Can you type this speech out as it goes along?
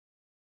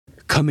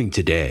Coming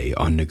today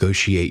on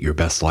Negotiate Your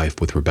Best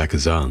Life with Rebecca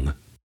Zung.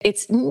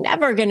 It's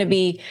never going to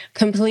be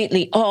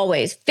completely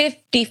always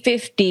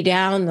 50-50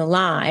 down the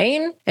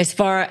line as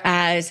far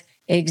as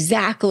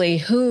exactly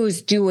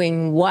who's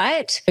doing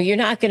what. You're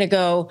not going to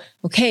go,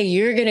 okay,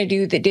 you're going to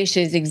do the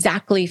dishes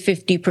exactly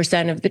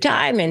 50% of the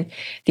time, and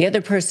the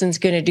other person's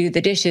going to do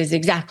the dishes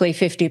exactly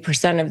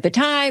 50% of the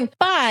time.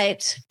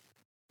 But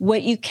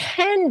what you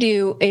can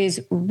do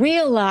is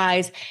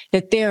realize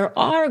that there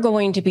are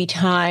going to be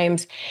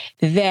times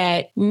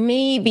that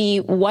maybe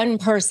one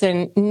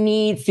person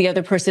needs the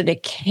other person to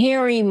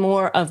carry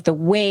more of the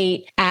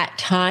weight at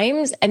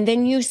times, and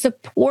then you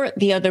support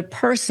the other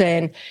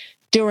person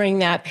during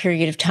that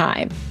period of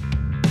time.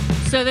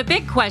 So the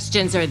big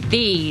questions are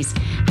these.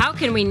 How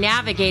can we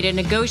navigate and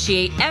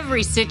negotiate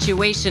every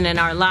situation in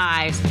our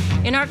lives,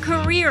 in our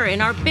career, in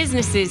our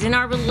businesses, in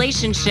our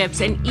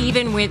relationships, and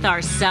even with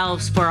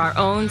ourselves for our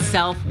own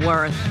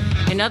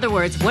self-worth? In other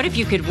words, what if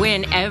you could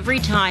win every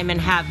time and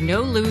have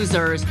no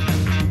losers?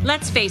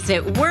 Let's face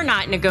it, we're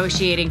not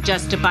negotiating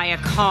just to buy a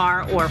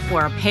car or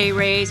for a pay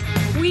raise.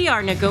 We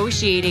are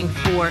negotiating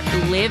for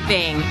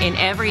living in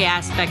every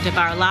aspect of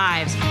our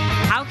lives.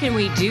 How can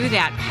we do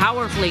that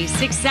powerfully,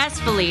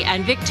 successfully,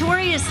 and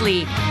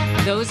victoriously?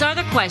 Those are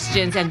the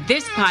questions, and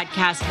this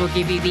podcast will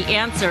give you the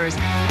answers.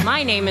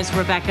 My name is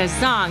Rebecca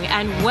Zung,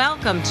 and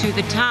welcome to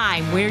the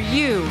time where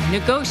you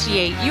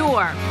negotiate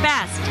your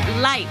best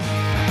life.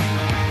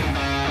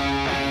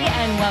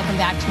 And welcome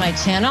back to my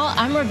channel.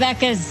 I'm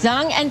Rebecca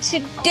Zung, and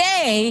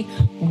today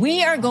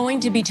we are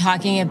going to be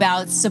talking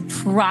about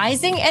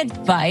surprising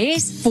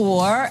advice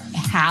for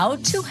how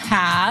to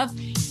have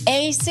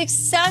a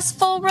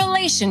successful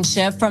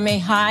relationship from a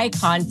high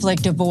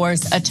conflict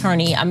divorce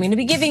attorney. I'm going to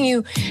be giving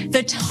you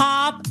the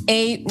top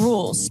 8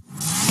 rules.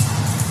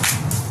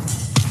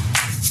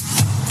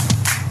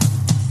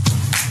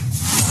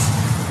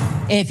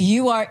 If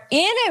you are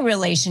in a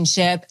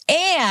relationship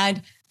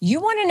and you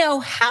want to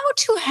know how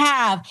to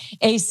have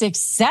a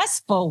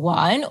successful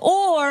one,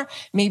 or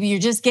maybe you're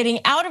just getting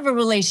out of a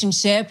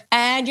relationship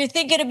and you're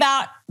thinking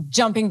about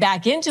jumping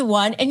back into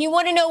one, and you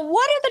want to know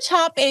what are the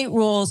top 8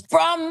 rules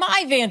from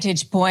my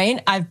vantage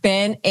point. I've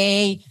been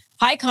a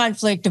high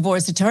conflict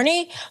divorce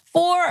attorney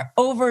for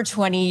over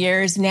 20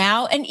 years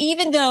now. And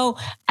even though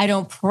I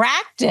don't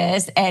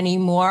practice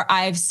anymore,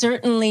 I've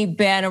certainly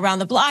been around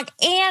the block,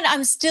 and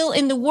I'm still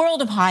in the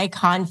world of high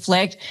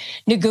conflict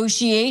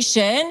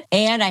negotiation.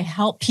 And I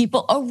help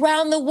people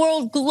around the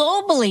world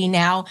globally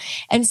now.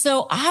 And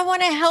so I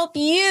want to help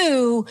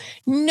you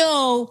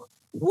know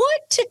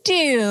what to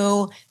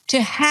do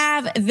to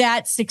have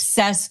that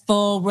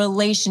successful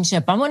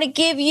relationship. I want to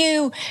give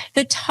you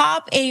the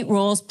top 8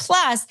 rules.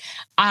 Plus,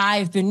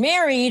 I've been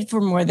married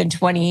for more than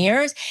 20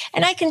 years,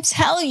 and I can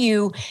tell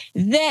you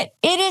that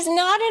it is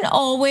not an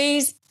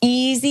always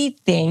easy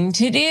thing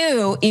to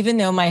do. Even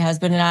though my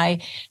husband and I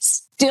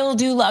still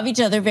do love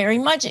each other very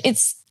much,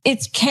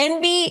 it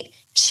can be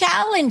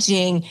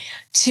challenging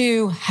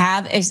to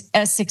have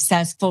a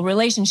successful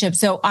relationship.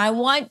 So I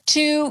want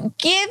to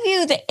give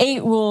you the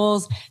 8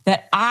 rules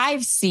that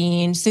I've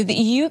seen so that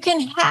you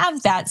can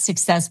have that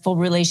successful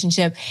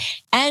relationship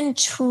and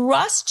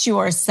trust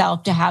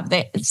yourself to have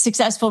the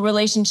successful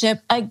relationship.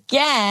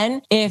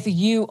 Again, if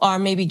you are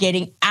maybe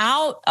getting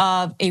out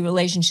of a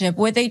relationship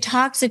with a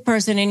toxic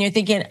person and you're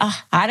thinking,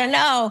 I don't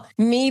know,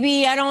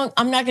 maybe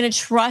I'm not going to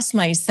trust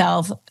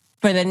myself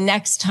for the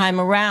next time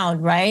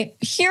around, right?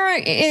 Here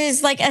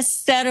is like a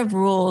set of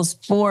rules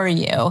for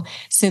you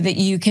so that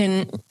you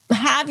can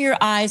have your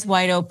eyes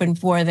wide open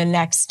for the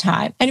next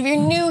time. And if you're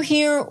new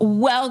here,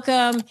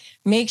 welcome.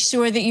 Make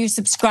sure that you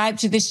subscribe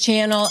to this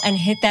channel and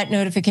hit that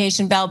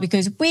notification bell,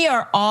 because we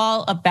are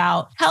all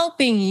about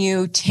helping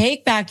you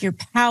take back your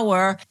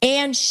power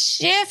and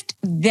shift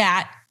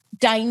that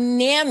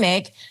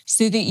dynamic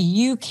so that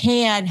you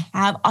can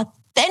have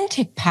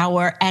authentic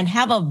power and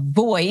have a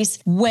voice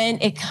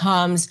when it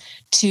comes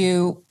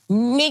to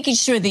making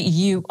sure that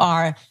you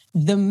are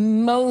the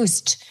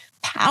most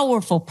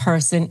powerful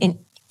person in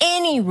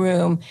any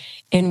room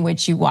in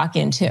which you walk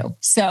into.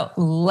 So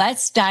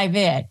let's dive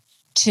in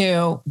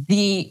to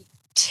the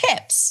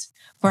tips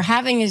for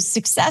having a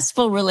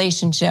successful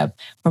relationship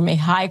from a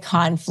high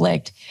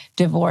conflict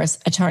divorce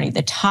attorney,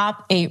 the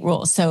top 8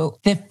 rules. So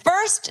the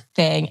first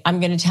thing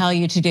I'm going to tell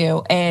you to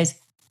do is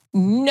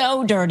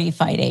no dirty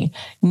fighting.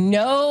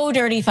 No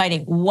dirty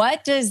fighting.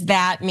 What does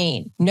that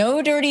mean?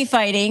 No dirty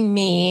fighting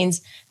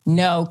means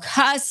no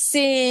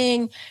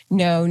cussing,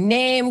 no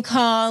name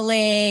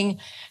calling,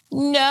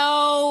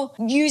 no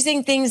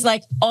using things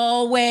like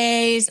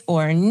always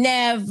or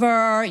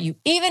never.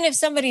 Even if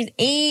somebody's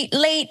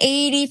late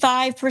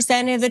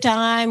 85% of the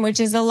time, which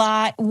is a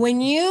lot,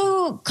 when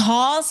you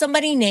call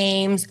somebody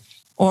names,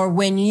 or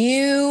when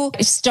you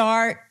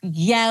start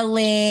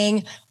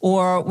yelling,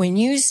 or when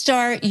you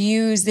start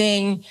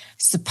using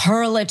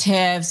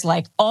superlatives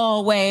like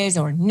always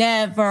or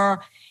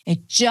never,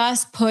 it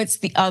just puts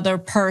the other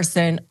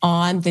person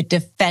on the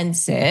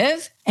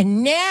defensive.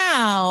 And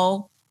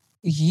now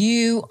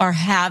you are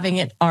having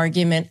an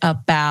argument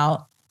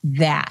about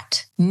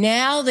that.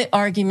 Now the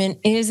argument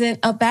isn't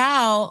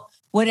about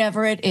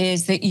whatever it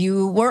is that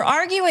you were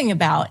arguing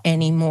about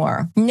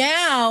anymore.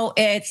 Now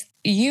it's,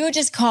 you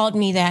just called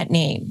me that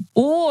name.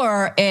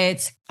 Or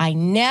it's, I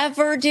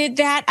never did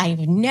that. I've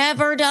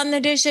never done the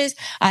dishes.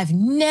 I've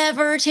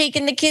never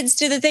taken the kids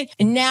to the thing.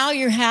 And now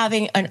you're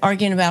having an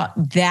argument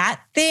about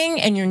that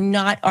thing, and you're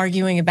not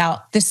arguing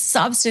about the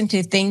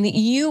substantive thing that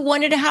you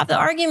wanted to have the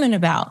argument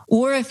about.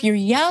 Or if you're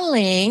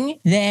yelling,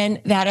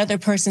 then that other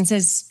person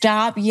says,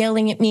 stop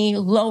yelling at me,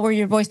 lower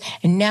your voice.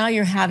 And now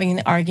you're having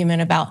an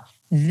argument about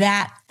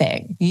that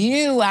thing.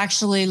 You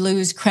actually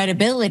lose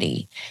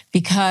credibility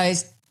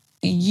because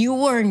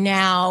you are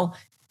now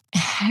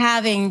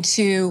having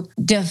to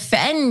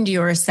defend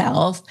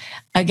yourself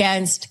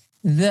against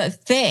the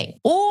thing.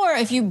 Or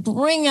if you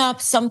bring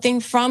up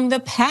something from the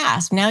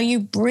past, now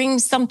you bring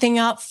something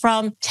up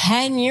from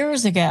 10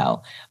 years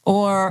ago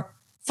or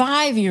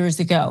 5 years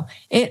ago,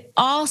 it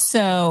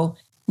also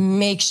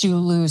makes you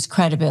lose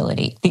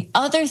credibility. The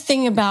other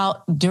thing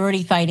about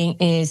dirty fighting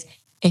is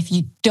if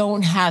you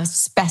don't have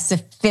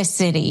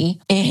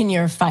specificity in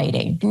your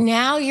fighting.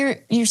 Now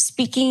you're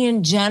speaking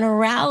in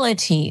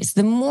generalities.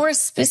 The more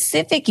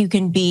specific you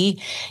can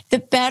be, the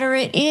better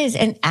it is.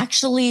 And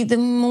actually, the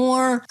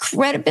more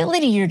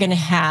credibility you're going to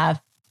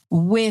have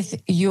with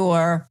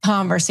your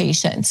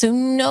conversation. So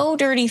no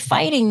dirty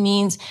fighting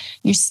means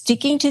you're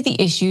sticking to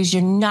the issues.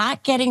 You're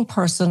not getting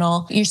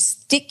personal. You're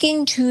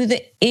sticking to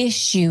the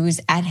issues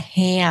at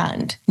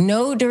hand.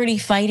 No dirty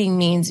fighting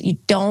means you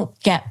don't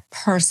get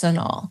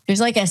personal.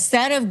 There's like a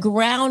set of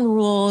ground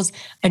rules,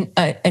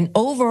 an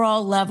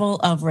overall level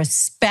of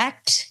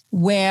respect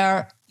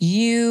where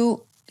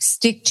you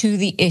stick to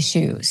the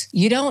issues.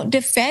 You don't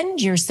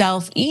defend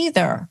yourself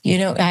either. You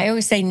know, I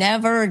always say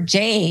never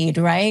jade,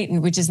 right?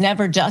 Which is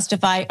never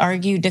justify,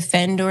 argue,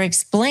 defend, or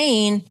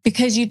explain,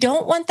 because you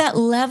don't want that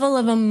level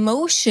of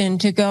emotion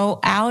to go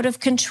out of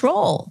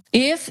control.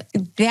 If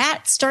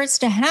that starts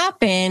to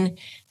happen,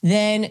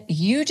 then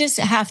you just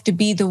have to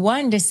be the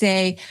one to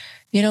say,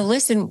 you know,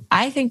 listen,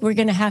 I think we're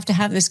going to have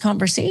this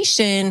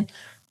conversation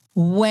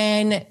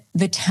when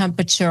the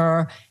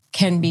temperature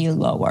can be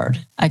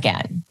lowered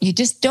again. You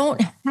just don't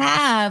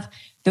have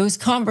those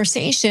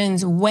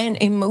conversations when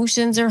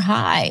emotions are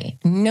high.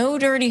 No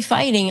dirty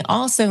fighting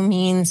also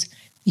means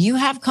you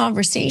have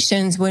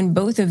conversations when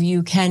both of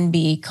you can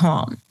be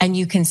calm and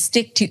you can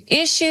stick to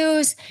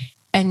issues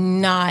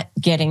and not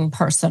getting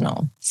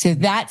personal. So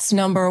that's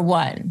number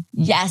one.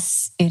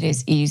 Yes, it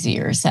is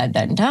easier said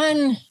than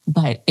done,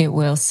 but it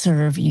will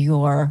serve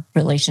your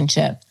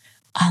relationship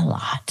a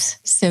lot.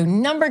 So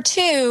number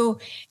two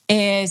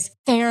is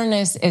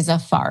fairness is a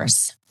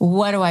farce.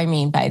 What do I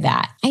mean by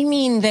that? I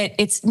mean that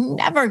it's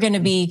never going to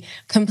be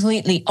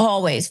completely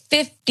always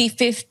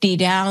 50-50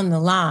 down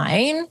the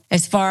line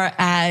as far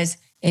as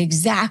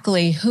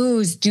exactly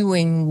who's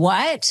doing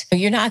what.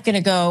 You're not going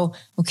to go,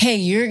 okay,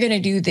 you're going to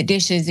do the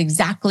dishes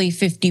exactly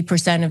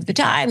 50% of the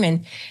time,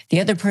 and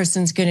the other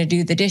person's going to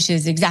do the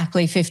dishes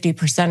exactly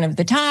 50% of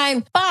the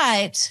time.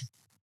 But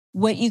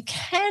what you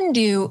can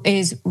do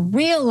is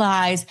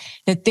realize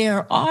that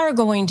there are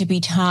going to be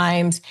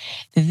times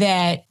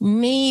that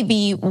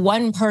maybe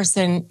one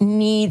person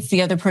needs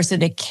the other person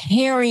to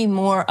carry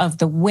more of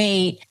the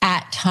weight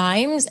at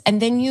times,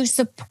 and then you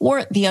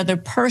support the other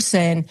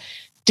person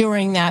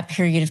during that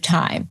period of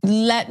time.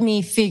 Let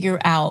me figure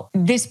out,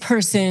 this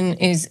person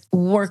is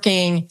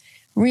working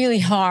really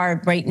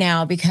hard right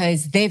now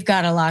because they've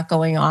got a lot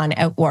going on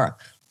at work.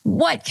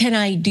 What can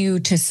I do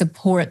to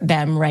support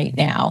them right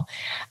now?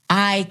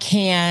 I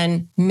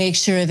can make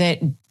sure that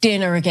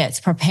dinner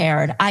gets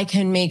prepared. I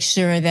can make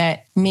sure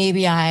that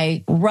maybe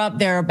I rub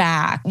their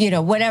back,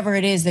 whatever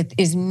it is that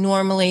is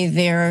normally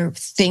their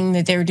thing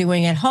that they're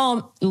doing at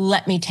home.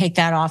 Let me take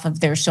that off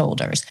of their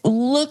shoulders.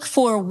 Look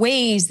for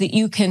ways that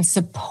you can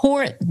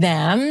support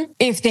them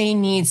if they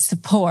need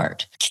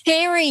support.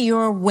 Carry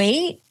your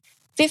weight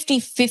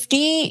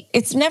 50-50.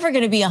 It's never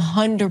going to be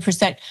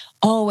 100%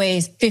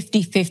 always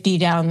 50-50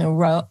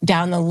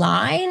 down the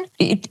line.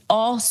 It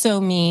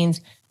also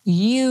means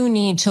you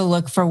need to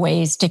look for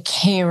ways to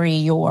carry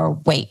your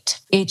weight.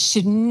 It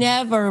should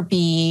never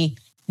be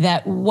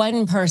that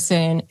one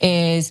person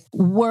is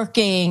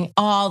working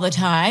all the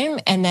time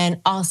and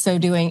then also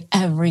doing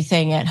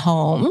everything at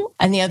home,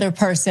 and the other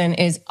person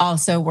is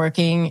also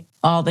working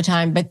all the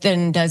time, but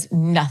then does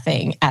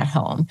nothing at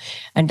home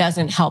and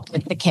doesn't help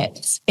with the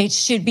kids. It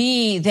should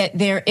be that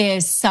there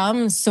is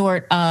some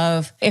sort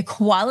of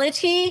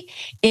equality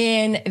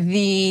in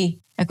the,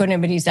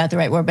 equanimity is not the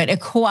right word, but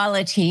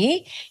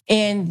equality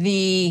in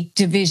the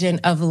division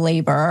of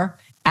labor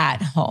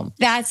at home.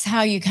 That's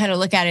how you kind of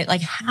look at it.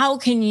 Like, how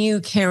can you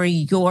carry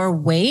your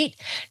weight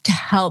to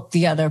help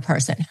the other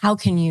person? How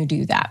can you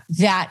do that?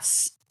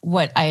 That's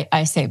what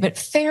I say. But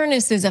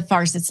fairness is a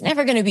farce. It's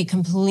never going to be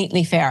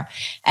completely fair.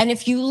 And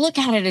if you look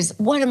at it as,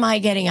 what am I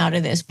getting out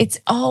of this? It's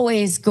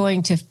always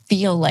going to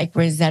feel like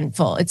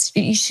resentful.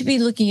 You should be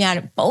looking at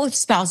it, both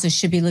spouses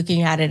should be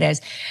looking at it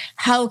as,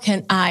 how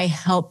can I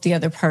help the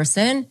other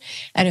person?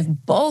 And if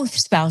both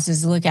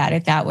spouses look at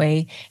it that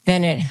way,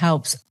 then it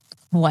helps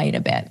quite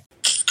a bit.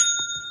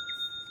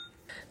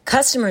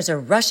 Customers are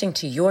rushing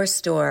to your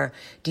store.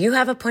 Do you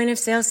have a point of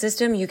sale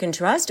system you can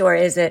trust, or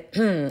is it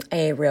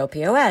a real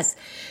POS?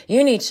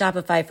 You need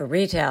Shopify for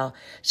retail.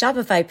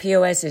 Shopify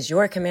POS is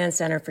your command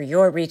center for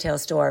your retail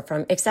store,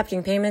 from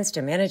accepting payments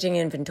to managing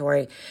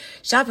inventory.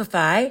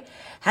 Shopify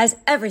has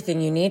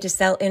everything you need to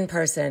sell in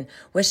person.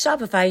 With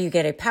Shopify, you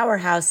get a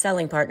powerhouse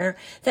selling partner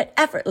that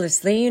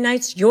effortlessly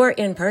unites your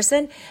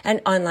in-person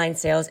and online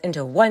sales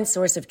into one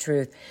source of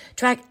truth.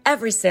 Track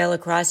every sale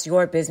across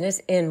your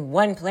business in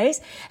one place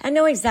and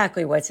know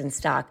exactly what's in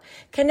stock.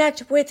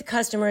 Connect with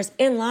customers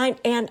inline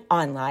and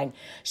online.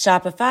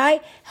 Shopify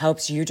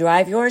helps you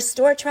drive your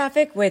store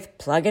traffic with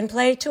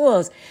plug-and-play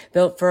tools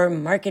built for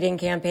marketing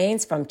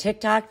campaigns from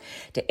TikTok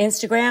to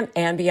Instagram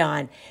and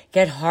beyond.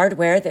 Get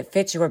hardware that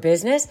fits your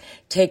business.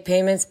 Take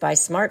payments by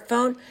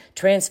smartphone,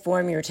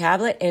 transform your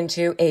tablet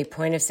into a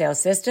point-of-sale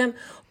system,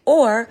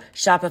 or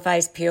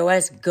Shopify's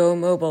POS Go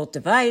mobile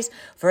device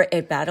for a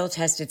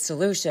battle-tested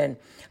solution.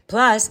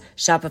 Plus,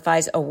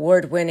 Shopify's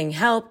award-winning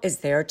help is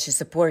there to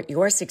support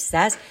your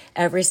success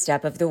every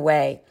step of the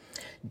way.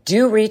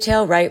 Do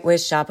retail right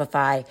with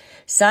Shopify.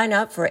 Sign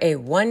up for a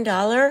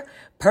 $1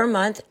 per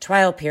month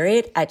trial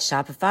period at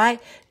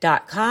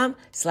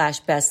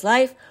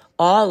shopify.com/bestlife,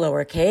 all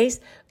lowercase.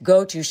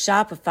 Go to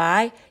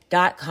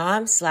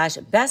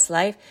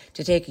shopify.com/bestlife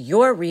to take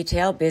your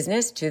retail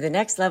business to the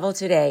next level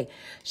today.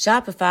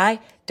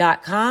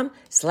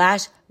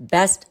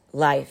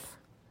 Shopify.com/bestlife.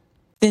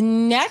 The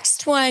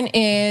next one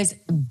is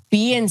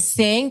be in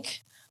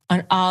sync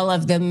on all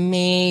of the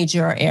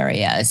major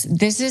areas.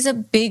 This is a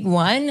big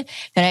one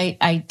that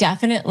I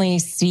definitely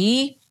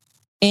see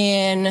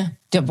in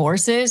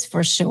divorces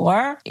for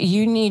sure.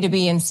 You need to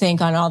be in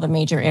sync on all the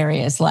major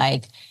areas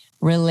like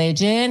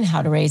religion,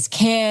 how to raise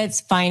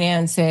kids,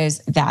 finances,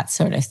 that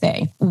sort of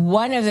thing.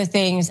 One of the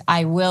things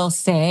I will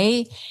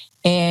say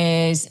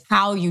is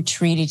how you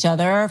treat each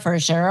other, for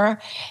sure.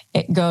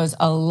 It goes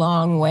a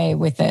long way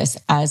with this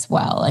as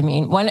well. I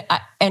mean,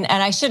 and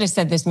I should have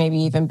said this maybe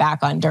even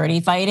back on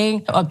dirty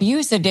fighting.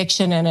 Abuse,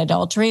 addiction, and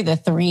adultery, the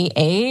 3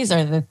 A's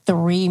are the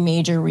 3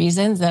 major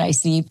reasons that I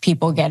see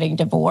people getting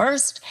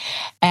divorced.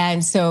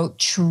 And so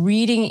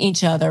treating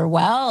each other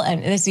well,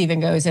 and this even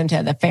goes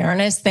into the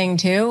fairness thing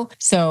too.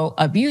 So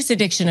abuse,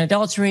 addiction,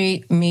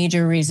 adultery,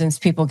 major reasons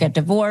people get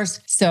divorced.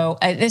 So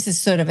this is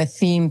sort of a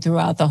theme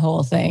throughout the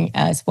whole thing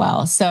as well.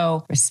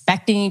 So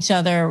respecting each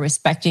other,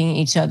 respecting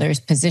each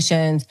other's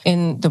positions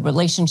in the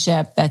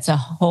relationship, that's a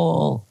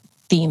whole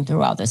theme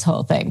throughout this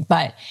whole thing.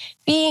 But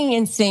being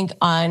in sync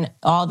on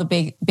all the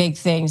big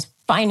things,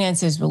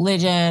 finances,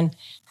 religion,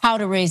 how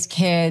to raise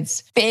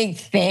kids, big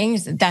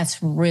things,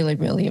 that's really,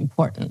 really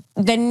important.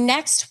 The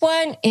next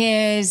one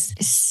is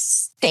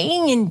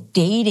staying in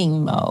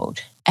dating mode.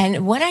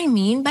 And what I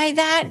mean by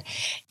that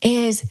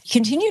is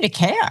continue to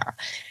care.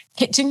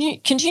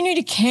 Continue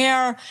to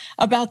care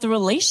about the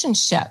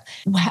relationship.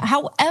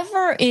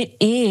 However it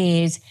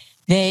is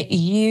that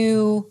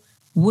you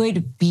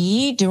would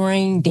be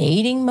during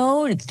dating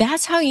mode,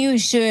 that's how you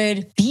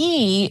should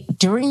be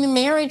during the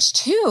marriage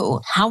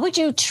too. How would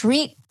you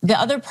treat the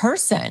other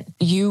person?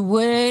 You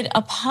would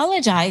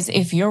apologize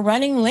if you're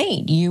running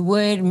late. You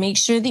would make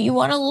sure that you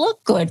want to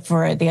look good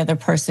for the other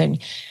person.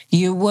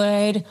 You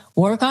would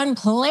work on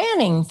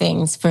planning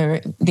things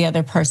for the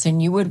other person.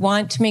 You would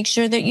want to make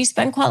sure that you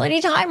spend quality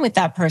time with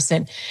that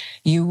person.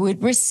 You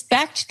would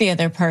respect the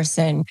other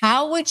person.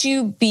 How would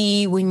you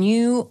be when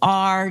you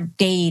are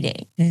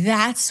dating?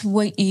 That's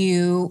what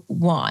you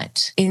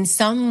want. In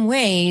some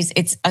ways,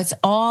 it's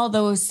all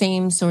those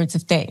same sorts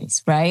of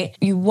things, right?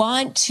 You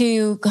want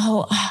to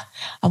go,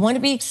 I want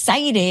to be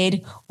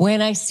excited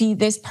when I see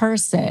this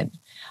person.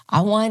 I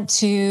want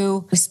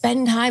to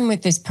spend time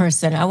with this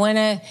person. I want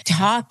to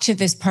talk to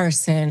this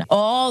person.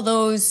 All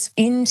those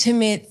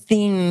intimate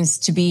things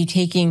to be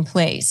taking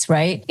place,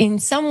 right? In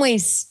some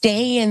ways,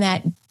 stay in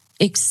that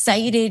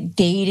excited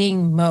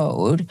dating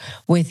mode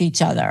with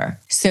each other.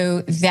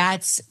 So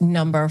that's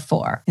number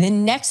 4. The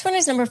next one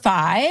is number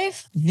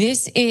 5.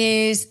 This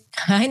is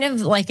kind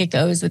of like it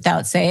goes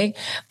without saying,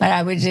 but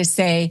I would just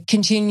say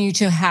continue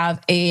to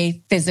have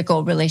a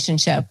physical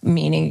relationship,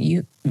 meaning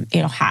you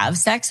have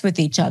sex with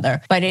each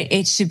other, but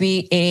it should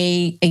be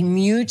a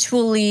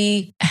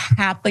mutually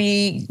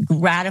happy,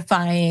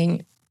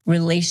 gratifying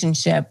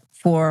relationship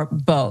for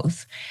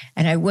both.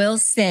 And I will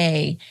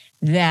say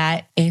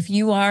that if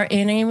you are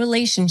in a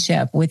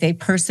relationship with a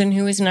person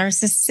who is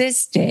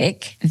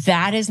narcissistic,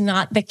 that is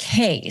not the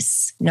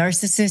case.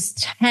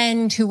 Narcissists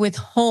tend to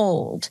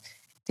withhold.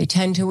 They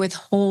tend to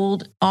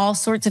withhold all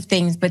sorts of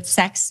things, but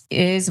sex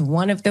is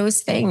one of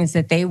those things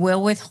that they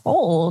will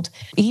withhold.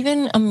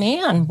 Even a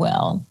man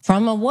will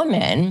from a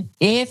woman.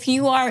 If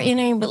you are in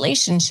a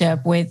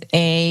relationship with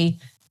a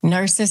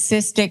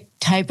narcissistic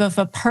type of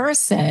a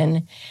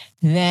person,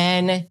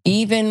 then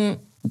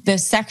even the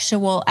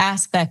sexual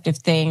aspect of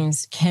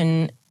things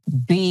can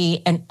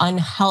be an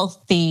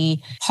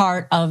unhealthy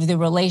part of the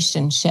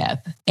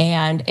relationship.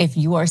 And if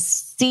you are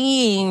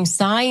seeing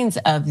signs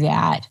of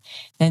that,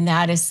 then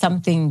that is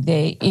something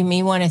that you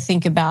may want to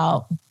think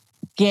about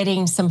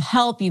getting some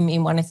help, you may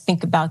want to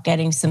think about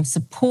getting some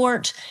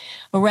support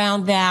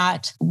around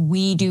that.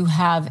 We do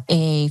have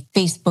a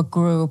Facebook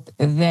group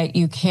that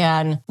you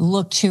can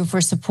look to for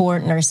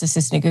support,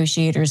 Narcissist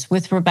Negotiators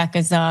with Rebecca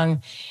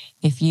Zung.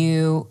 If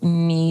you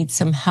need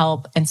some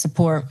help and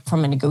support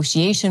from a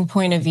negotiation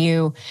point of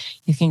view,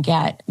 you can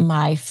get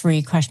my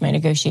free Crush My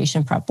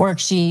Negotiation Prep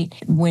worksheet,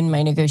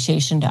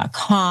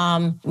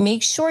 winmynegotiation.com.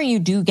 Make sure you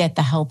do get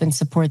the help and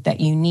support that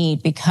you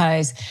need,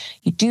 because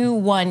you do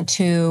want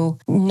to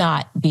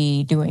not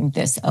be doing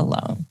this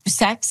alone.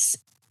 Sex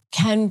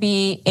can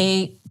be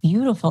a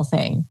beautiful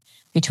thing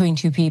between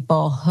two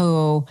people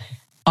who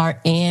are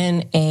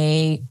in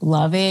a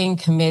loving,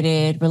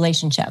 committed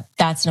relationship.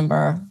 That's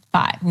number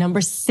 5.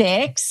 Number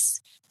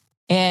 6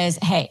 is,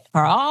 hey,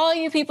 for all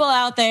you people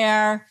out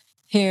there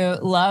who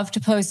love to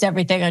post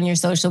everything on your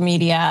social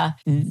media,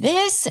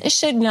 this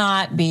should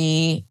not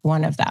be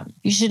one of them.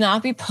 You should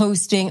not be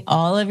posting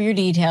all of your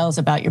details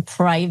about your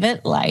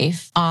private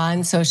life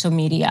on social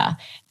media.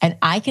 And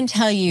I can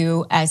tell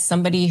you, as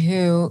somebody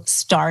who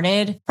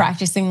started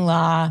practicing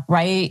law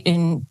right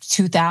in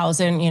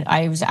 2000,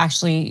 I was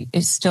actually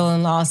still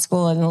in law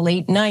school in the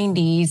late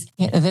 90s.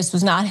 This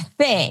was not a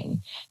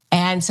thing.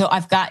 And so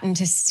I've gotten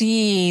to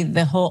see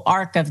the whole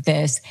arc of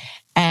this,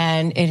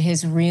 and it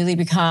has really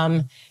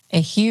become a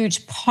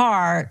huge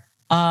part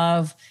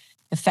of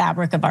the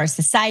fabric of our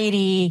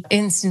society.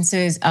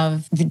 Instances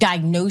of the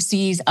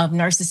diagnoses of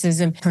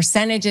narcissism,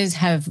 percentages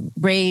have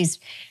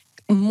raised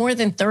more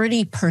than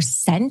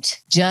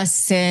 30%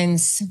 just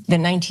since the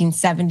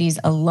 1970s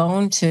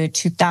alone to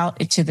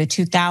the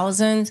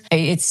 2000s.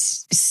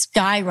 It's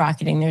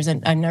skyrocketing. There's a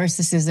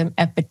narcissism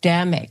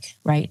epidemic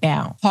right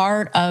now.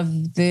 Part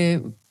of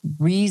the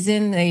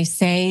reason they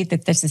say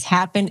that this has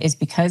happened is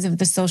because of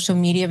the social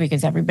media,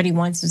 because everybody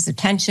wants this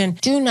attention.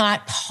 Do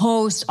not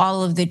post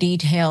all of the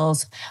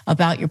details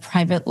about your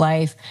private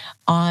life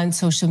on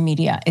social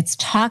media. It's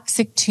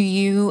toxic to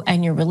you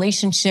and your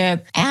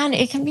relationship, and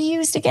it can be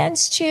used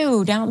against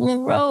you down the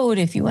road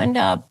if you end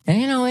up,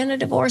 in a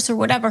divorce or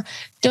whatever.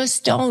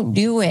 Just don't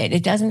do it.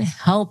 It doesn't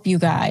help you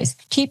guys.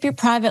 Keep your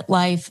private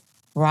life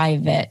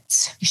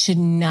private. You should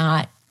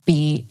not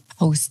be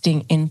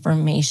posting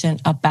information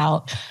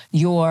about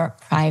your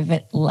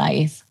private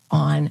life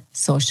on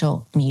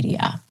social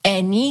media.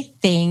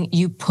 Anything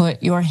you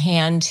put your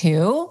hand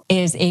to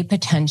is a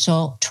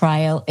potential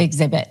trial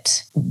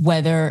exhibit.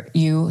 Whether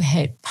you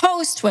hit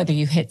post, whether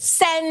you hit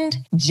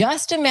send,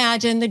 just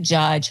imagine the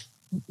judge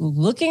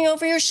looking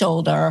over your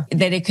shoulder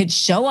that it could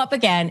show up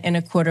again in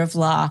a court of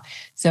law.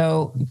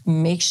 So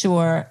make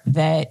sure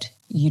that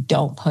you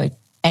don't put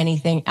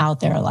anything out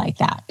there like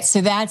that.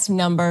 So that's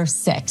number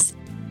 6.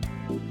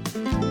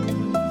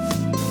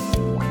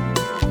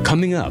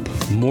 Coming up,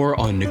 more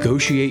on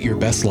Negotiate Your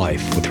Best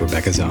Life with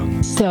Rebecca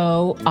Zung.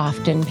 So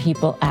often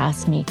people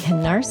ask me,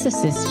 can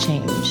narcissists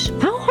change?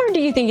 How hard do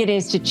you think it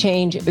is to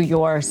change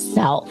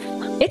yourself?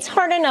 It's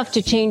hard enough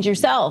to change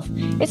yourself.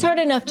 It's hard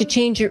enough to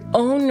change your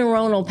own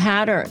neuronal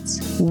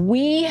patterns.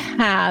 We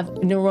have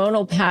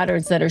neuronal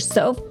patterns that are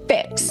so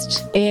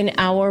fixed in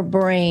our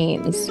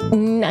brains.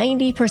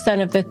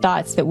 90% of the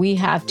thoughts that we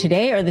have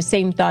today are the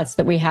same thoughts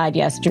that we had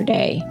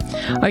yesterday.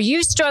 Are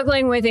you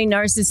struggling with a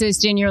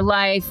narcissist in your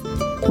life?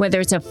 Whether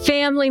it's a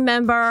family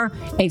member,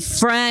 a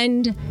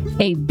friend,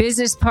 a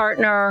business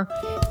partner,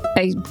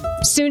 a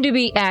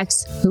soon-to-be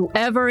ex,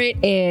 whoever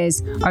it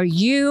is, are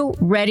you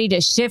ready to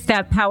shift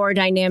that power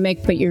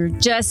dynamic, but you're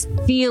just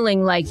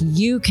feeling like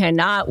you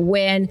cannot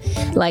win,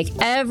 like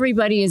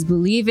everybody is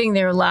believing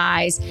their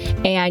lies,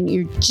 and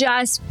you're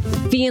just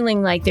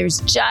feeling like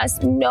there's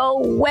just no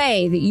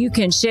way that you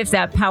can shift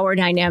that power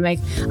dynamic?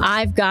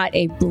 I've got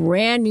a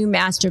brand new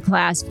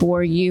masterclass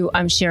for you.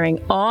 I'm sharing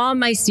all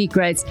my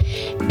secrets,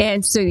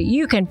 and so that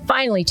you can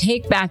finally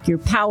take back your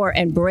power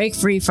and break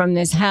free from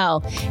this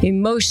hell,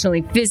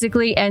 emotionally,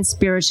 physically, and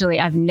spiritually.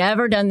 I've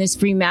never done this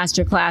free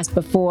masterclass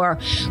before.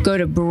 Go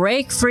to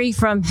Break Free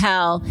from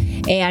Hell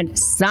and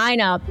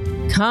sign up.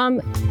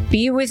 Come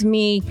be with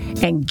me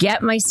and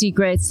get my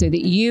secrets so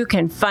that you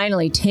can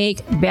finally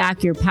take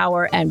back your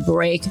power and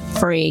break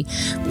free.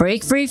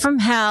 Break free from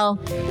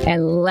hell,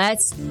 and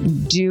let's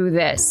do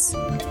this.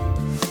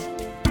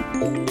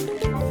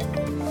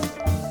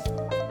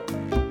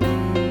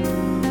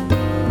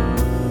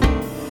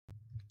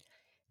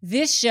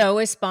 This show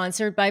is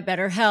sponsored by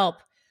BetterHelp.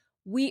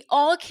 We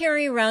all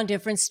carry around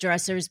different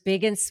stressors,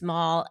 big and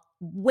small.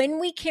 When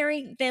we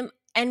carry them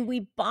and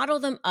we bottle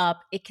them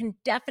up, it can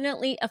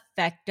definitely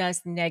affect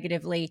us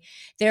negatively.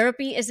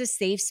 Therapy is a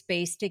safe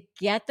space to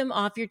get them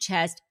off your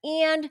chest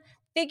and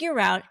figure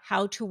out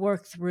how to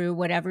work through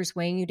whatever's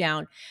weighing you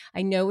down.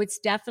 I know it's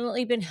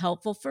definitely been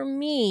helpful for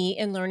me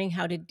in learning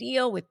how to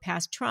deal with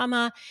past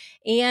trauma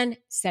and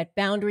set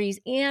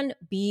boundaries and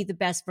be the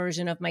best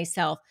version of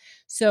myself.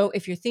 So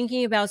if you're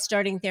thinking about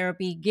starting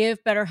therapy,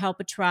 give BetterHelp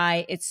a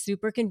try. It's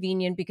super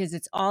convenient because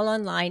it's all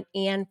online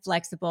and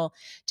flexible.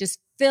 Just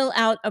fill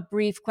out a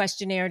brief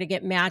questionnaire to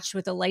get matched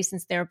with a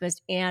licensed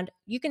therapist, and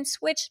you can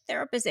switch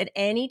therapists at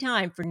any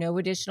time for no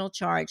additional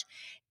charge.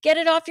 Get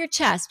it off your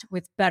chest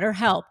with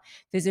BetterHelp.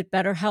 Visit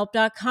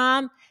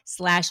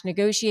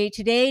BetterHelp.com/negotiate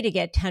today to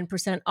get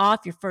 10%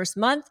 off your first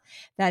month.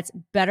 That's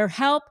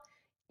BetterHelp,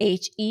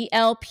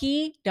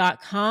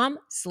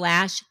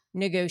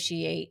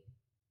 HELP.com/negotiate.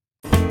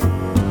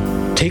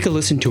 Take a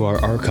listen to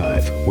our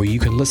archive, where you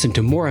can listen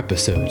to more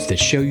episodes that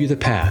show you the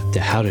path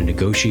to how to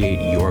negotiate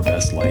your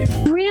best life.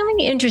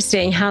 Really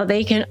interesting how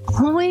they can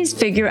always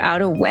figure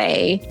out a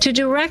way to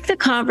direct the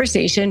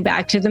conversation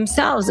back to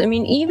themselves. I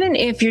mean, even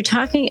if you're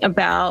talking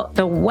about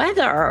the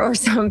weather or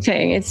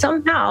something, it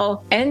somehow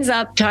ends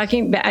up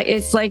talking back.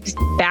 It's like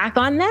back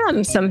on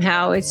them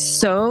somehow. It's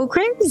so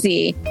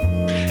crazy.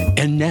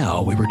 And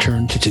now we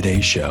return to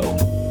today's show.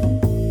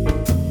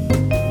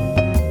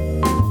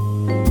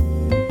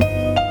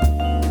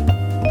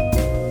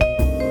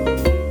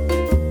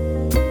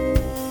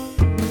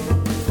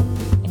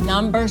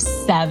 Number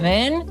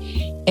 7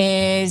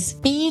 is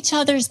be each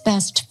other's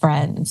best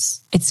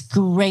friends. It's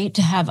great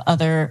to have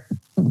other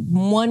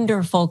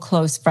wonderful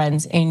close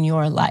friends in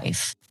your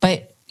life,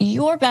 but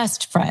your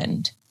best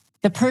friend,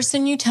 the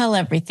person you tell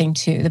everything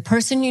to, the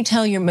person you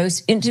tell your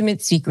most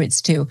intimate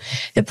secrets to,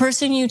 the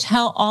person you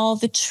tell all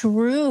the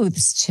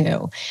truths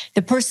to,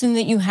 the person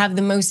that you have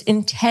the most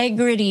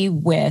integrity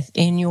with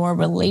in your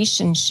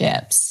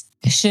relationships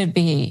should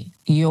be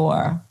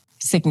your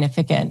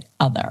significant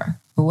other,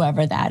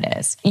 whoever that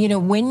is. You know,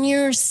 when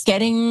you're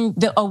getting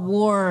the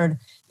award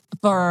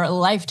for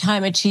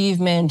lifetime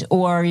achievement,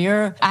 or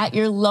you're at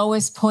your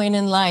lowest point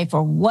in life,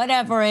 or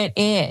whatever it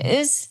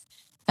is,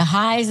 the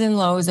highs and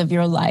lows of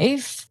your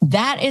life,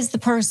 that is the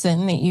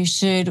person that you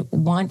should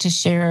want to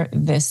share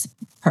this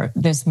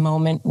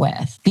moment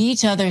with. Be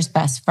each other's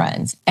best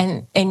friends.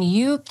 And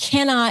you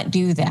cannot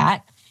do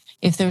that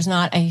if there's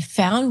not a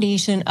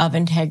foundation of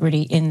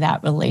integrity in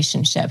that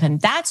relationship.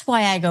 And that's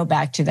why I go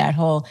back to that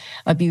whole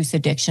abuse,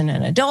 addiction,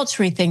 and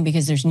adultery thing,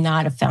 because there's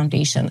not a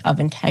foundation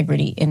of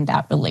integrity in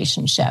that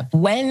relationship.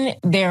 When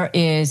there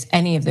is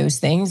any of those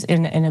things,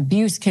 and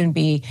abuse can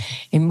be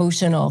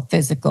emotional,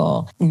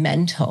 physical,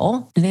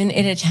 mental, then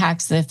it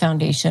attacks the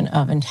foundation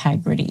of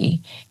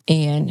integrity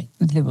in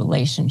the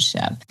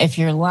relationship. If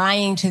you're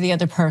lying to the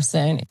other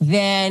person,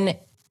 then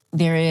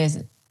there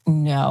is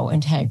no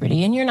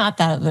integrity, and you're not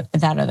that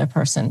other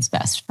person's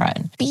best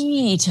friend. Be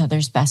each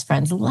other's best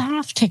friends.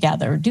 Laugh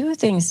together, do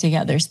things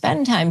together,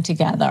 spend time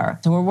together.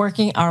 So we're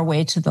working our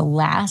way to the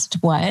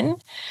last one,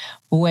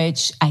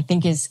 which I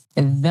think is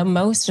the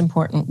most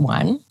important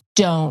one.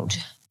 Don't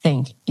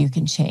think you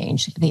can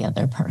change the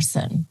other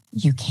person.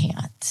 You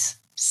can't.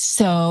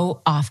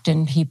 So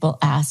often people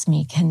ask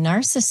me, can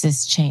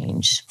narcissists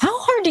change? How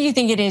hard do you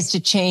think it is to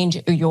change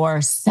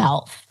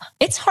yourself?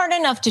 It's hard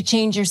enough to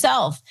change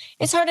yourself.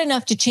 It's hard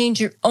enough to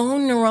change your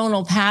own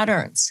neuronal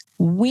patterns.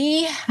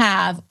 We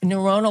have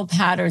neuronal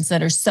patterns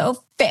that are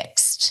so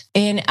fixed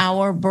in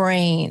our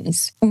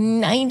brains.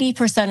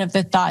 90% of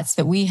the thoughts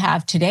that we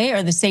have today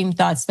are the same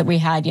thoughts that we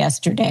had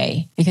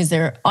yesterday, because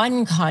they're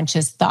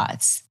unconscious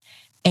thoughts.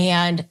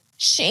 And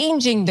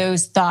changing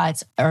those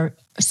thoughts are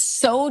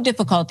so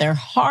difficult. They're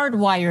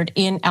hardwired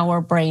in our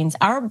brains.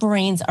 Our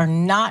brains are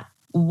not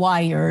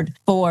wired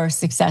for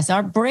success.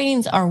 Our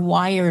brains are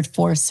wired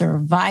for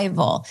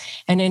survival.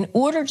 And in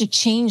order to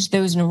change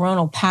those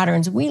neuronal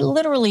patterns, we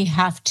literally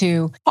have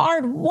to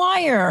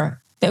hardwire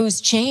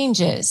those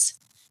changes.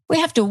 We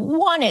have to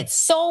want it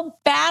so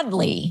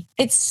badly.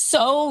 It's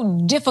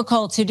so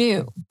difficult to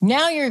do.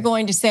 Now you're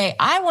going to say,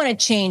 I want to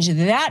change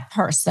that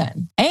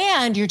person.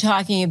 And you're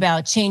talking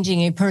about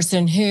changing a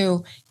person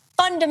who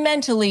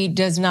fundamentally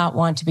does not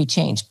want to be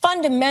changed,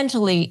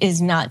 fundamentally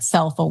is not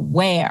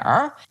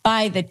self-aware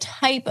by the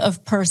type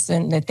of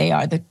person that they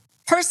are. The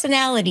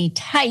personality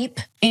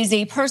type is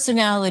a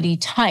personality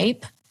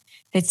type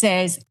that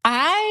says,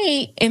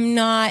 I am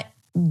not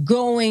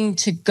going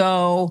to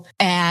go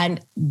and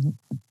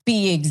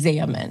be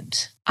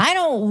examined. I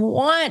don't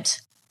want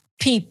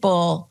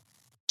people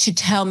to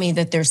tell me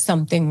that there's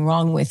something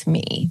wrong with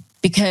me,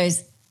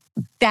 because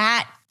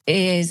that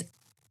is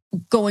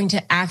going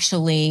to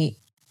actually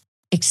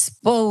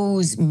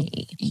expose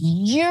me.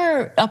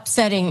 You're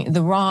upsetting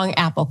the wrong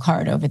apple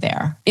cart over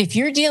there. If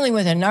you're dealing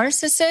with a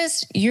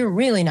narcissist, you're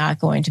really not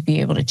going to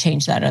be able to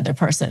change that other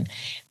person.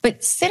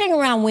 But sitting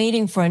around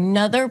waiting for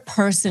another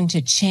person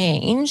to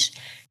change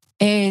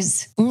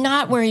is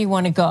not where you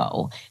want to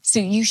go. So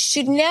you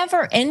should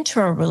never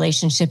enter a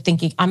relationship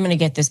thinking, I'm going to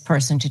get this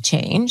person to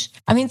change.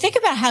 I mean, think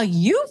about how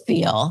you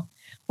feel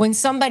when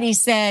somebody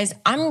says,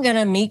 I'm going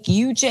to make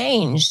you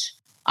change.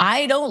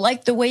 I don't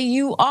like the way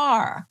you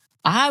are.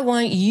 I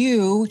want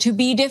you to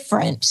be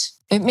different.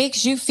 It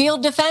makes you feel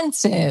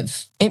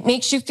defensive. It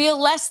makes you feel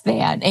less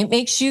than. It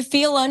makes you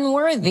feel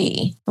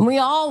unworthy. And we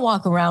all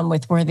walk around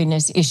with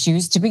worthiness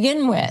issues to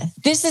begin with.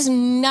 This is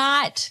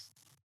not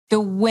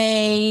the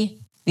way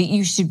that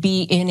you should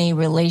be in a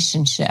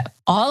relationship.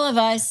 All of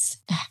us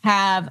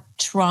have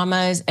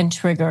traumas and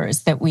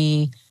triggers that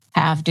we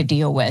have to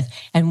deal with.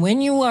 And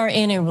when you are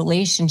in a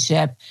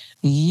relationship,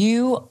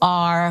 you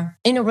are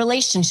in a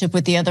relationship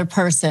with the other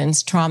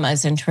person's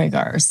traumas and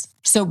triggers.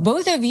 So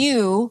both of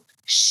you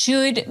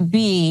should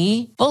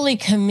be fully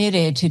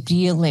committed to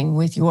dealing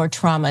with your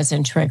traumas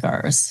and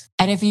triggers.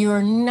 And if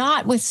you're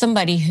not with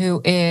somebody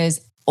who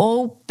is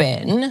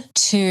open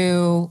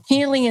to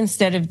healing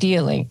instead of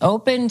dealing,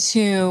 open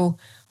to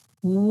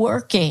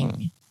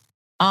working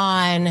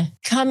on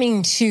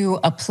coming to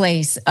a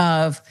place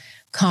of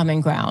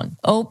common ground,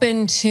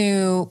 open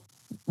to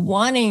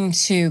wanting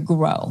to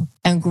grow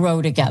and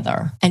grow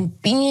together and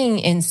being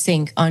in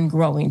sync on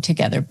growing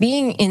together,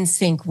 being in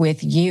sync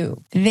with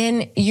you,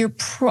 then you're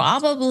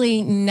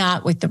probably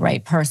not with the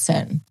right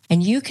person.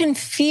 And you can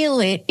feel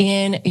it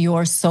in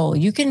your soul.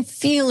 You can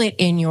feel it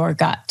in your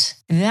gut.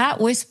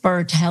 That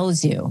whisper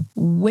tells you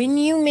when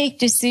you make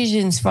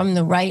decisions from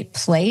the right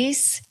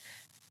place,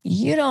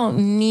 you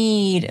don't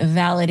need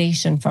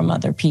validation from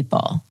other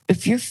people.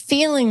 If you're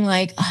feeling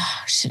like,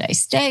 should I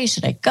stay?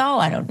 Should I go?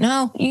 I don't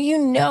know. You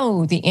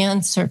know the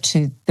answer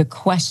to the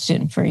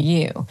question for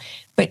you.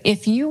 But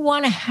if you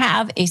want to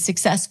have a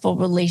successful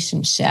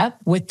relationship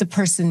with the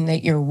person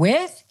that you're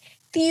with,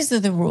 these are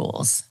the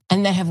rules,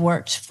 and that have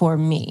worked for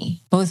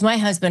me. Both my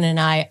husband and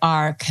I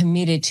are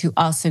committed to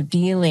also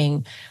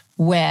dealing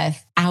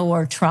with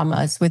our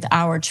traumas, with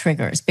our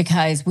triggers,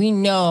 because we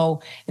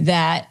know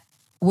that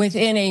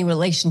within a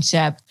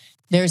relationship,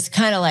 there's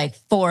kind of like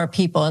four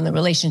people in the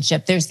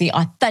relationship. There's the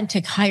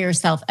authentic higher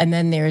self, and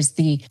then there's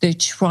the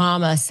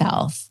trauma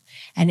self.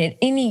 And at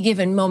any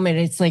given moment,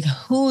 it's like,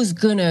 who's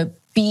going to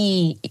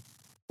be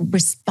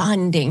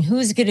responding?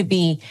 Who's going to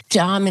be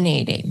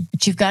dominating?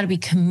 But you've got to be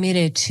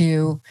committed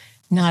to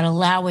not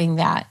allowing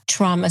that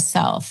trauma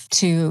self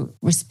to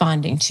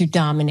responding, to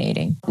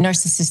dominating.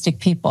 Narcissistic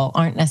people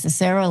aren't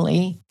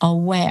necessarily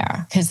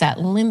aware because that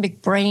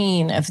limbic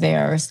brain of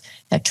theirs,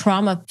 that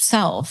trauma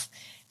self,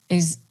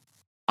 is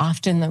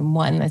often the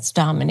one that's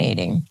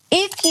dominating.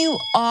 If you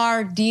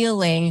are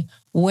dealing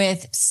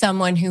with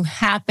someone who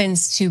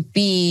happens to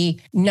be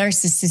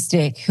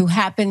narcissistic, who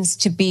happens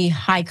to be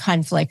high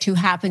conflict, who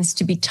happens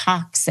to be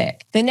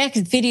toxic, the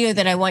next video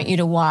that I want you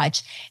to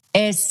watch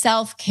is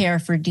self-care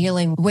for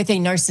dealing with a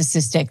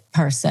narcissistic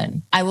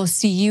person. I will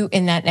see you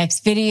in that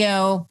next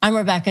video. I'm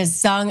Rebecca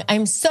Zung.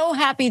 I'm so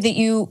happy that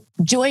you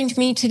joined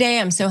me today.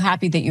 I'm so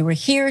happy that you were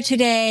here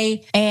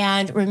today.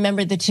 And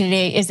remember that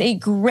today is a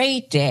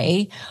great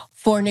day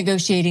for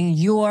negotiating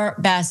your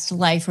best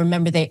life.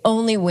 Remember, they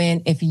only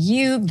win if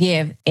you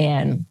give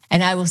in.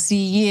 And I will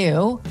see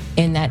you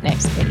in that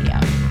next video.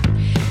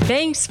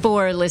 Thanks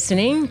for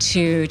listening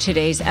to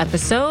today's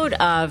episode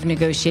of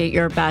Negotiate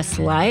Your Best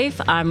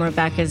Life. I'm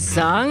Rebecca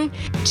Zung.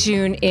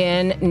 Tune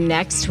in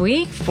next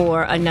week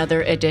for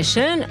another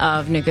edition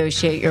of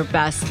Negotiate Your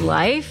Best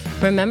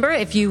Life. Remember,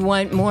 if you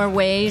want more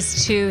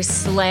ways to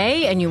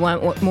slay and you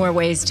want more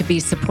ways to be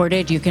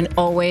supported, you can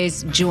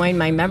always join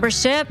my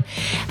membership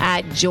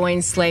at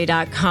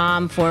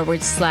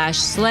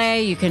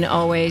joinslay.com/slay. You can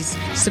always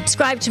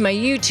subscribe to my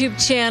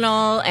YouTube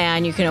channel,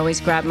 and you can always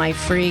grab my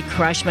free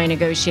Crush My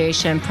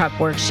Negotiation prep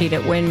worksheet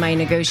at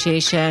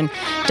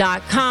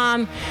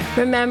winmynegotiation.com.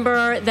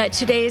 Remember that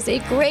today is a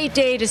great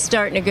day to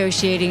start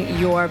negotiating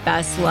your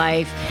best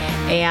life,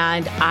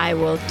 and I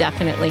will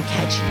definitely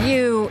catch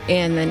you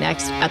in the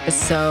next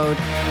episode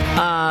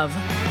of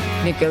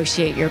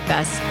Negotiate Your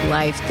Best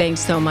Life.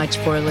 Thanks so much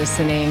for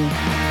listening.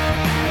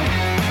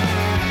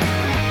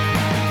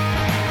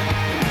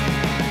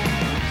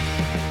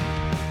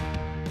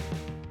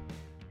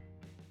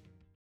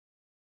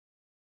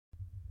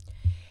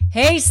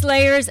 Hey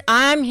Slayers,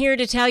 I'm here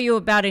to tell you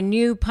about a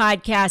new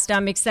podcast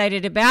I'm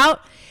excited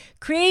about,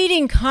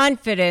 Creating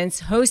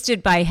Confidence,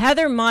 hosted by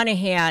Heather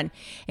Monahan,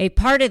 a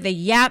part of the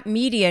Yap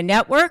Media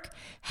Network.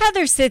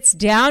 Heather sits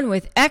down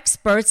with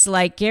experts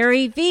like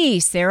Gary Vee,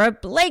 Sarah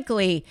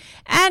Blakely,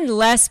 and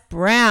Les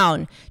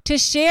Brown to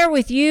share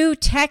with you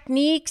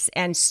techniques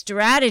and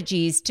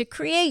strategies to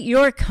create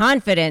your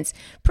confidence,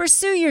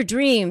 pursue your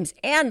dreams,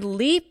 and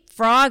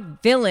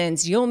leapfrog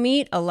villains you'll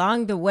meet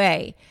along the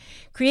way.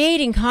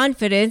 Creating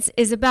Confidence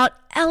is about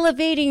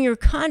elevating your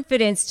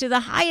confidence to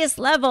the highest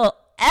level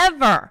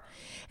ever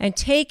and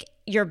take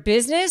your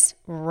business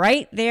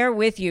right there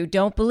with you.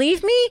 Don't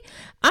believe me?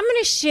 I'm going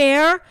to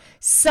share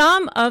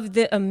some of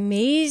the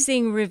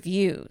amazing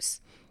reviews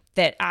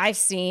that I've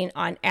seen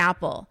on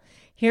Apple.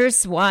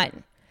 Here's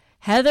one.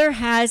 Heather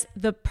has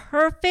the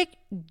perfect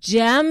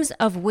gems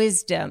of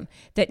wisdom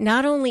that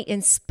not only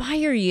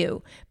inspire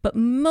you, but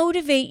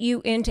motivate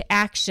you into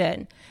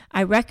action.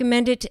 I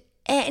recommend it to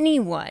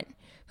anyone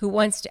who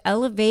wants to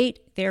elevate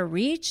their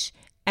reach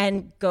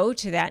and go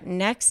to that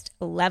next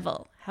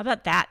level. How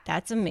about that?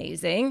 That's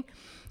amazing.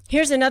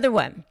 Here's another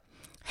one.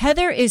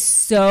 Heather is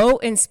so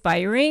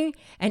inspiring,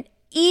 and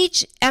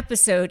each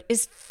episode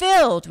is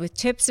filled with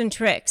tips and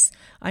tricks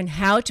on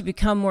how to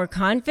become more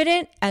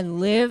confident and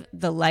live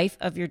the life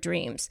of your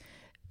dreams.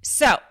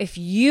 So if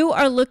you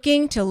are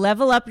looking to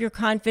level up your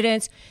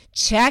confidence,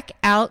 check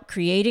out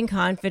Creating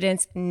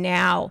Confidence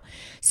now.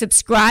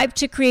 Subscribe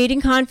to Creating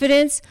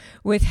Confidence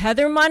with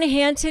Heather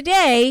Monahan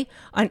today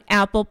on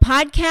Apple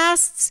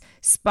Podcasts,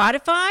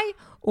 Spotify,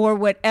 or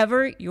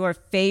whatever your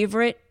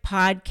favorite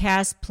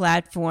podcast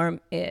platform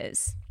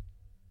is.